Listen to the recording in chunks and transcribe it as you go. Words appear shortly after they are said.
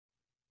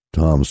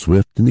Tom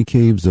Swift in the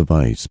Caves of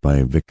Ice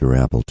by Victor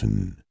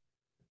Appleton.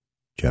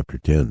 Chapter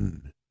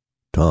 10.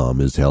 Tom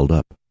is Held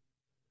Up.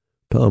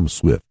 Tom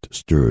Swift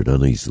stirred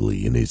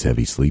uneasily in his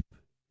heavy sleep.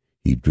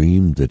 He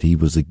dreamed that he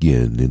was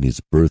again in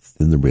his berth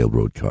in the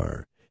railroad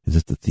car, and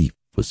that the thief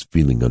was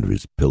feeling under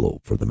his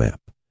pillow for the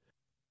map.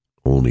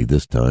 Only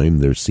this time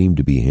there seemed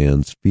to be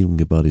hands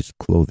feeling about his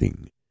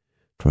clothing,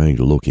 trying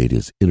to locate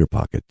his inner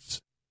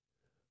pockets.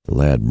 The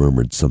lad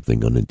murmured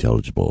something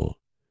unintelligible,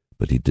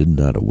 but he did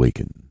not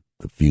awaken.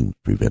 The fumes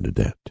prevented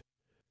that.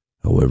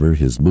 However,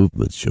 his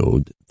movements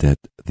showed that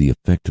the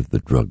effect of the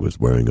drug was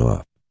wearing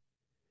off.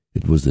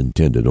 It was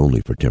intended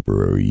only for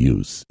temporary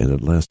use, and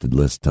it lasted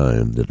less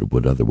time than it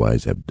would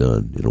otherwise have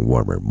done in a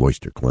warmer,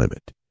 moister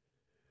climate.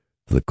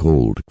 The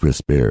cold,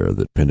 crisp air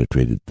that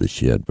penetrated the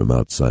shed from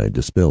outside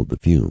dispelled the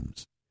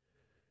fumes.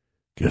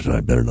 "Guess I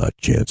better not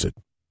chance it,"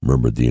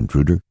 murmured the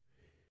intruder.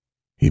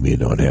 "He may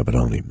not have it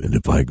on him, and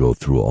if I go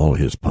through all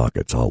his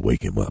pockets, I'll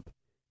wake him up.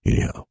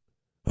 Anyhow,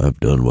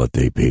 I've done what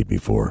they paid me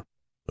for.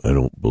 I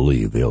don't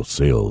believe they'll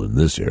sail in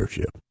this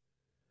airship."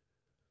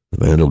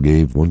 The vandal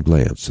gave one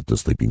glance at the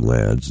sleeping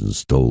lads and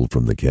stole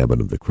from the cabin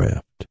of the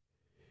craft.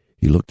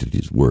 He looked at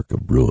his work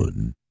of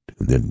ruin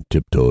and then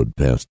tiptoed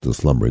past the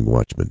slumbering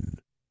watchman.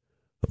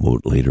 A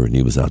moment later and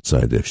he was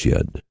outside the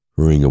shed,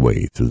 hurrying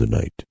away through the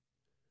night.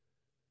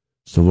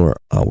 Several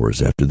hours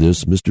after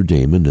this, Mr.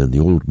 Damon and the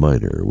old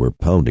miner were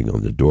pounding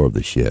on the door of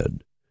the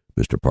shed.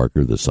 Mr.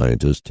 Parker, the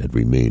scientist, had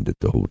remained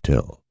at the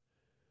hotel,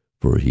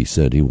 for he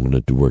said he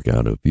wanted to work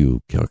out a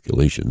few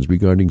calculations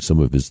regarding some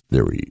of his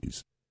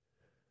theories.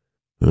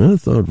 "I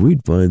thought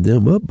we'd find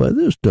them up by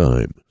this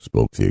time,"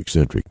 spoke the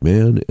eccentric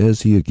man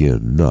as he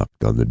again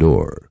knocked on the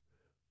door.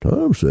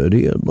 "Tom said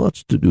he had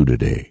lots to do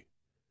today."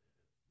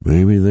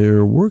 "Maybe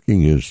they're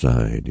working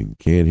inside and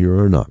can't hear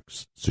our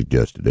knocks,"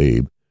 suggested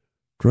Abe.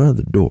 "Try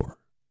the door."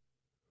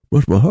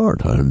 "Bless my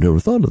heart, I never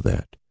thought of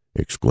that,"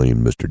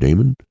 exclaimed Mr.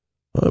 Damon.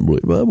 "I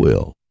believe I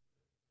will."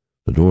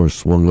 The door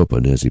swung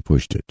open as he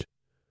pushed it,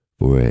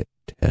 for it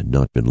had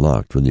not been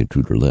locked when the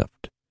intruder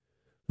left.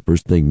 The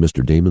first thing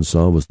Mr. Damon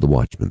saw was the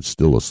watchman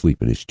still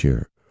asleep in his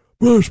chair.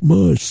 "Bless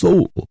my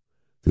soul!"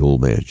 the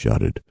old man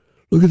shouted.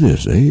 "Look at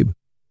this, Abe."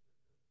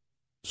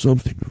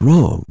 "Something's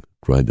wrong,"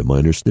 cried the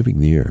miner, sniffing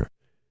the air.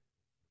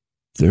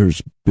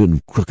 "There's been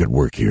crooked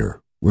work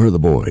here. Where are the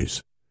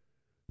boys?"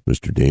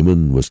 Mr.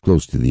 Damon was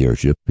close to the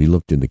airship. He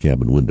looked in the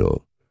cabin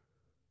window.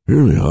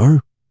 "Here they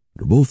are.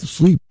 They're both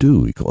asleep,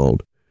 too," he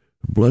called.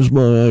 "Bless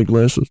my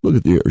eyeglasses, look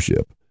at the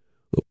airship.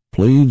 The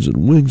planes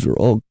and wings are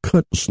all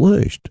cut and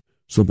slashed.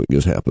 Something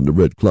has happened. The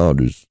Red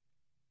Cloud is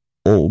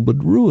all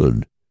but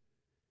ruined."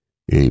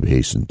 Abe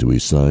hastened to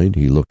his side.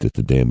 He looked at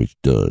the damage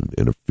done,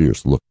 and a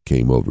fierce look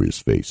came over his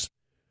face.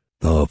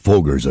 "The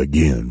Fogers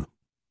again,"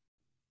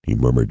 he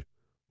murmured.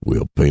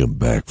 "We'll pay 'em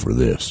back for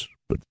this,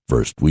 but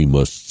first we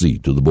must see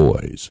to the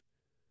boys."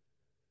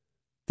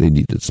 They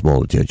needed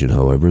small attention,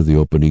 however. The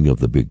opening of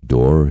the big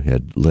door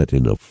had let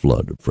in a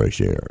flood of fresh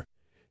air,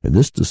 and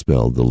this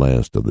dispelled the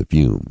last of the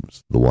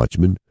fumes. The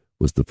watchman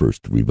was the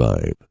first to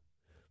revive.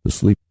 The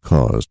sleep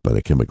caused by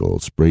the chemical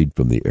sprayed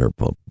from the air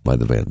pump by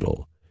the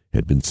vandal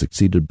had been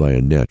succeeded by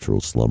a natural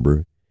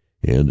slumber,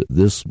 and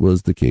this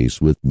was the case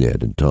with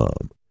Ned and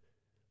Tom.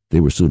 They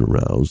were soon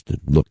aroused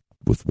and looked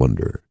with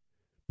wonder,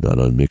 not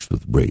unmixed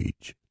with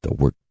rage, at the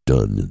work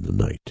done in the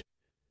night.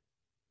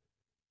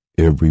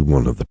 Every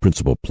one of the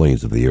principal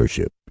planes of the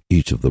airship,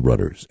 each of the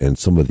rudders, and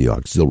some of the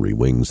auxiliary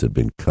wings had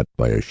been cut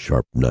by a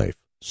sharp knife,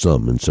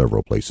 some in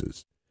several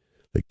places.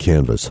 The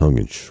canvas hung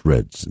in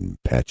shreds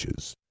and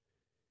patches,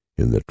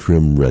 and the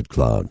trim Red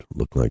Cloud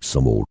looked like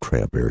some old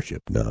tramp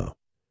airship now.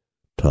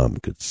 Tom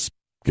could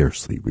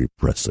scarcely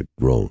repress a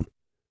groan.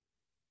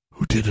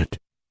 "Who did it?"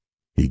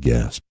 he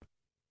gasped.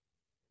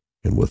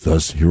 "And with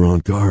us here on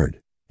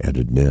guard,"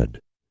 added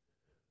Ned.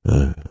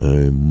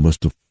 I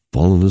must have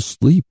fallen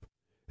asleep,"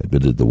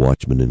 admitted the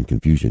watchman in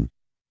confusion.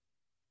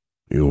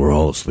 "You were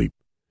all asleep,"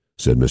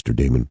 said Mr.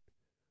 Damon.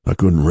 "I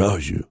couldn't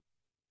rouse you."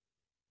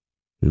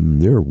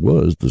 "And there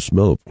was the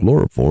smell of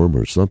chloroform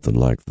or something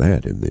like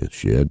that in the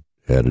shed,"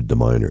 added the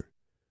miner.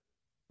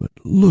 "But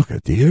look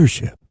at the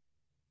airship,"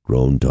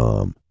 groaned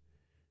Tom.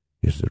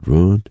 "Is it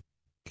ruined?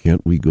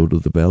 Can't we go to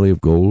the Valley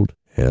of Gold?"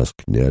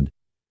 asked Ned.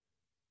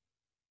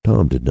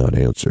 Tom did not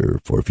answer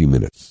for a few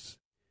minutes.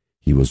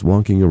 He was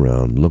walking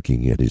around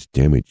looking at his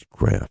damaged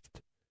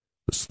craft.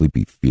 The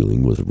sleepy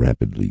feeling was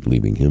rapidly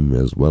leaving him,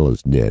 as well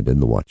as Ned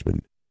and the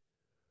watchman.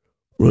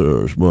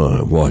 "There's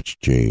my watch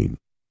chain,"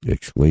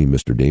 exclaimed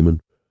Mr.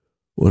 Damon.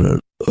 "What an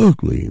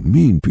ugly,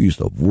 mean piece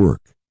of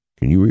work.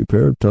 Can you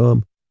repair it,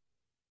 Tom?"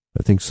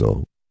 "I think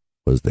so,"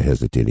 was the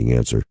hesitating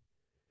answer.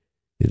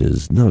 "It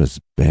is not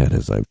as bad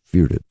as I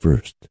feared at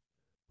first.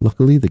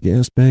 Luckily, the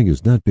gas bag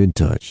has not been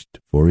touched,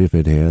 for if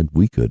it had,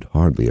 we could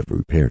hardly have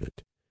repaired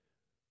it.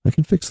 I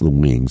can fix the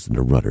wings and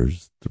the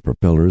rudders. The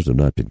propellers have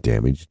not been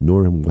damaged,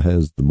 nor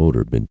has the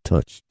motor been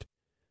touched.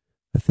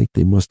 I think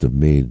they must have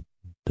made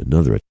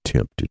another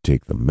attempt to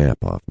take the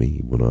map off me,"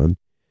 he went on,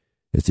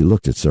 as he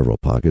looked at several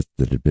pockets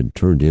that had been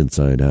turned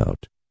inside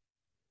out.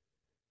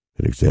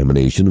 An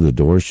examination of the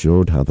door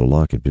showed how the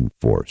lock had been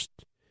forced,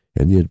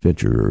 and the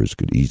adventurers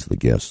could easily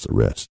guess the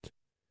rest.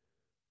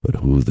 But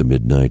who the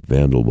midnight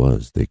vandal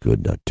was, they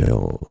could not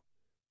tell,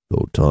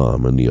 though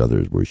Tom and the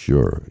others were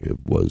sure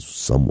it was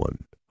someone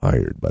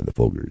hired by the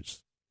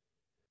Fogers.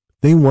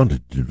 "They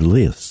wanted to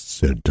delay us,"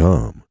 said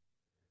Tom.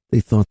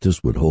 "They thought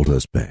this would hold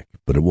us back,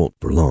 but it won't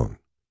for long.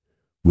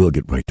 We'll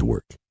get right to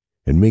work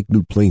and make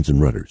new planes and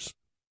rudders.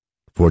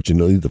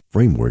 Fortunately, the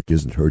framework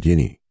isn't hurt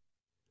any."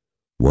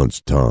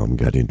 Once Tom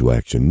got into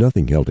action,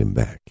 nothing held him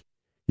back.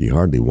 He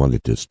hardly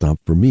wanted to stop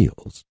for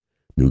meals.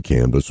 New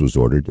canvas was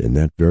ordered, and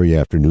that very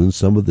afternoon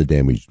some of the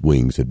damaged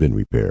wings had been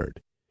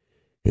repaired.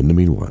 In the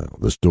meanwhile,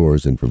 the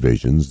stores and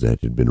provisions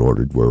that had been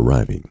ordered were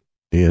arriving,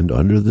 and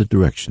under the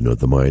direction of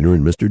the miner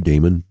and Mr.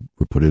 Damon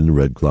were put in the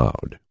Red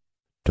Cloud.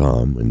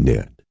 Tom and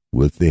Ned,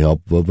 with the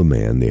help of a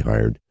man they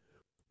hired,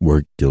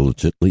 worked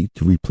diligently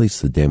to replace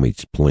the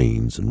damaged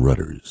planes and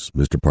rudders.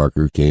 Mr.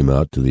 Parker came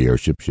out to the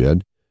airship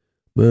shed,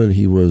 but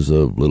he was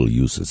of little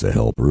use as a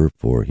helper,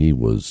 for he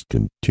was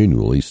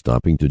continually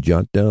stopping to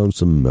jot down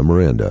some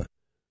memoranda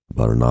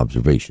about an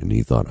observation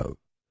he thought of,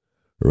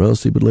 or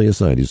else he would lay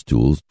aside his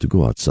tools to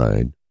go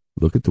outside,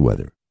 look at the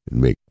weather, and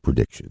make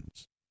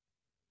predictions.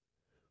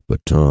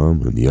 But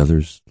Tom and the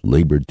others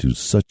labored to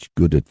such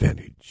good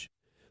advantage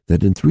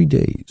that in 3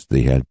 days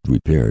they had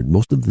repaired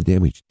most of the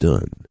damage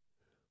done.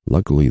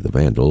 Luckily, the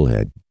vandal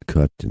had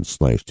cut and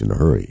slashed in a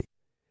hurry,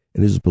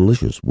 and his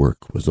malicious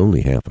work was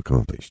only half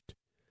accomplished.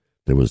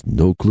 There was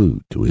no clue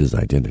to his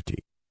identity.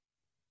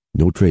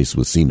 No trace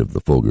was seen of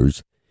the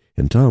Fogers,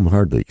 and Tom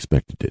hardly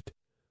expected it,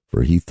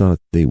 for he thought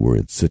they were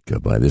in Sitka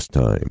by this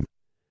time,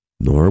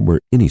 nor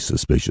were any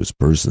suspicious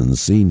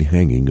persons seen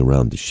hanging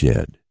around the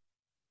shed.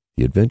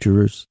 The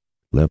adventurers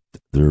left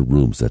their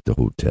rooms at the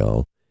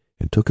hotel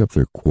and took up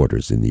their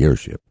quarters in the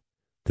airship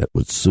that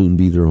would soon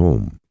be their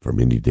home for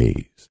many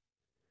days.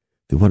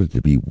 They wanted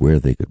to be where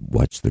they could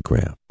watch the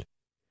craft,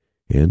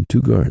 and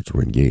 2 guards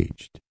were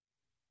engaged.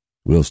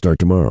 "We'll start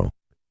tomorrow,"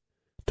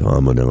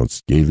 Tom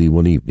announced gaily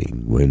one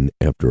evening when,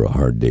 after a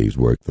hard day's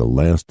work, the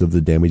last of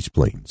the damaged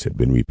planes had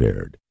been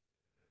repaired.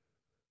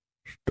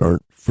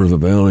 "Start for the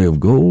Valley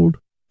of Gold?"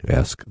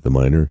 asked the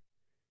miner.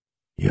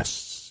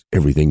 "Yes,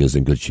 everything is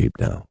in good shape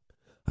now.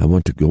 I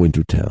want to go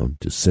into town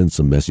to send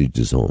some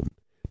messages home,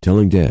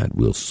 telling Dad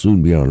we'll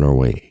soon be on our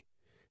way,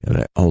 and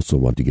I also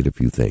want to get a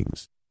few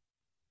things."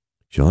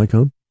 "Shall I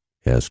come?"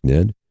 asked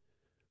Ned.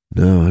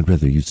 "No, I'd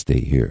rather you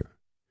stay here,"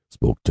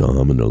 spoke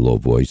Tom in a low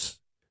voice.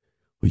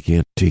 "We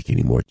can't take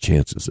any more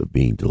chances of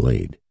being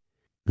delayed.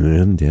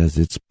 And as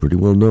it's pretty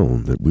well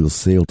known that we'll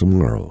sail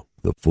tomorrow,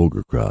 the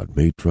Foger crowd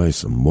may try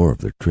some more of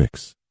their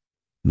tricks.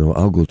 No,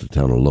 I'll go to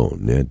town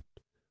alone, Ned.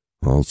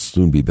 I'll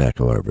soon be back,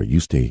 however.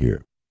 You stay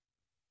here."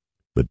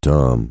 But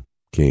Tom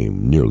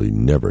came nearly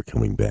never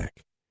coming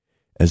back.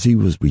 As he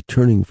was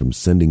returning from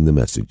sending the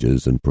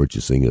messages and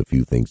purchasing a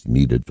few things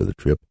needed for the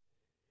trip,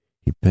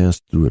 he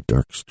passed through a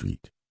dark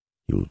street.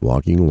 He was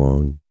walking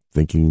along,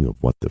 thinking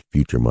of what the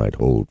future might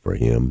hold for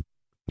him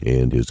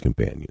and his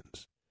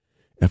companions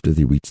after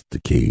they reached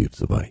the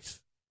caves of ice,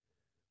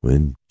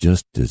 when,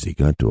 just as he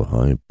got to a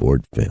high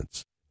board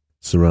fence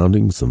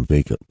surrounding some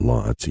vacant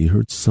lots, he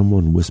heard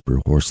someone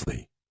whisper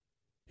hoarsely,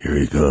 "Here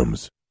he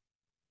comes."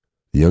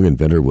 The young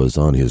inventor was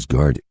on his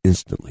guard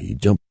instantly. He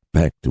jumped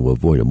back to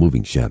avoid a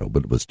moving shadow,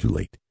 but it was too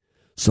late.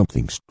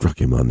 Something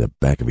struck him on the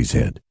back of his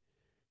head,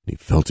 and he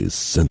felt his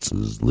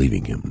senses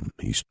leaving him.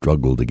 He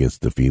struggled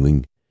against the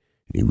feeling,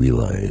 and he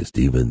realized,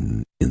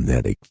 even in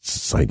that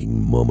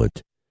exciting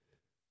moment,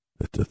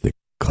 that the thick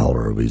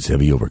collar of his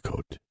heavy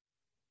overcoat,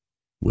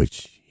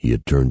 which he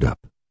had turned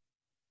up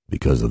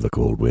because of the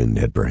cold wind,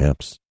 had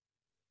perhaps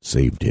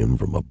saved him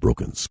from a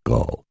broken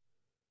skull.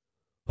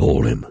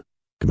 "Hold him,"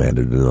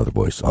 commanded another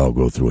voice. "I'll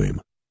go through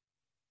him."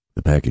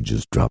 The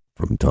packages dropped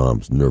from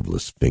Tom's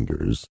nerveless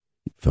fingers.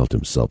 He felt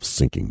himself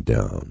sinking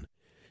down,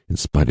 in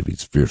spite of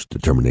his fierce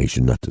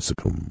determination not to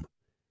succumb.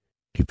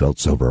 He felt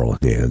several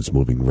hands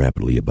moving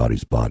rapidly about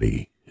his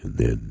body, and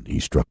then he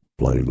struck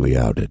blindly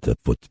out at the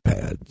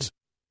footpads.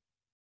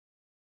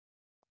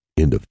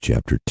 End of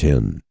chapter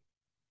 10.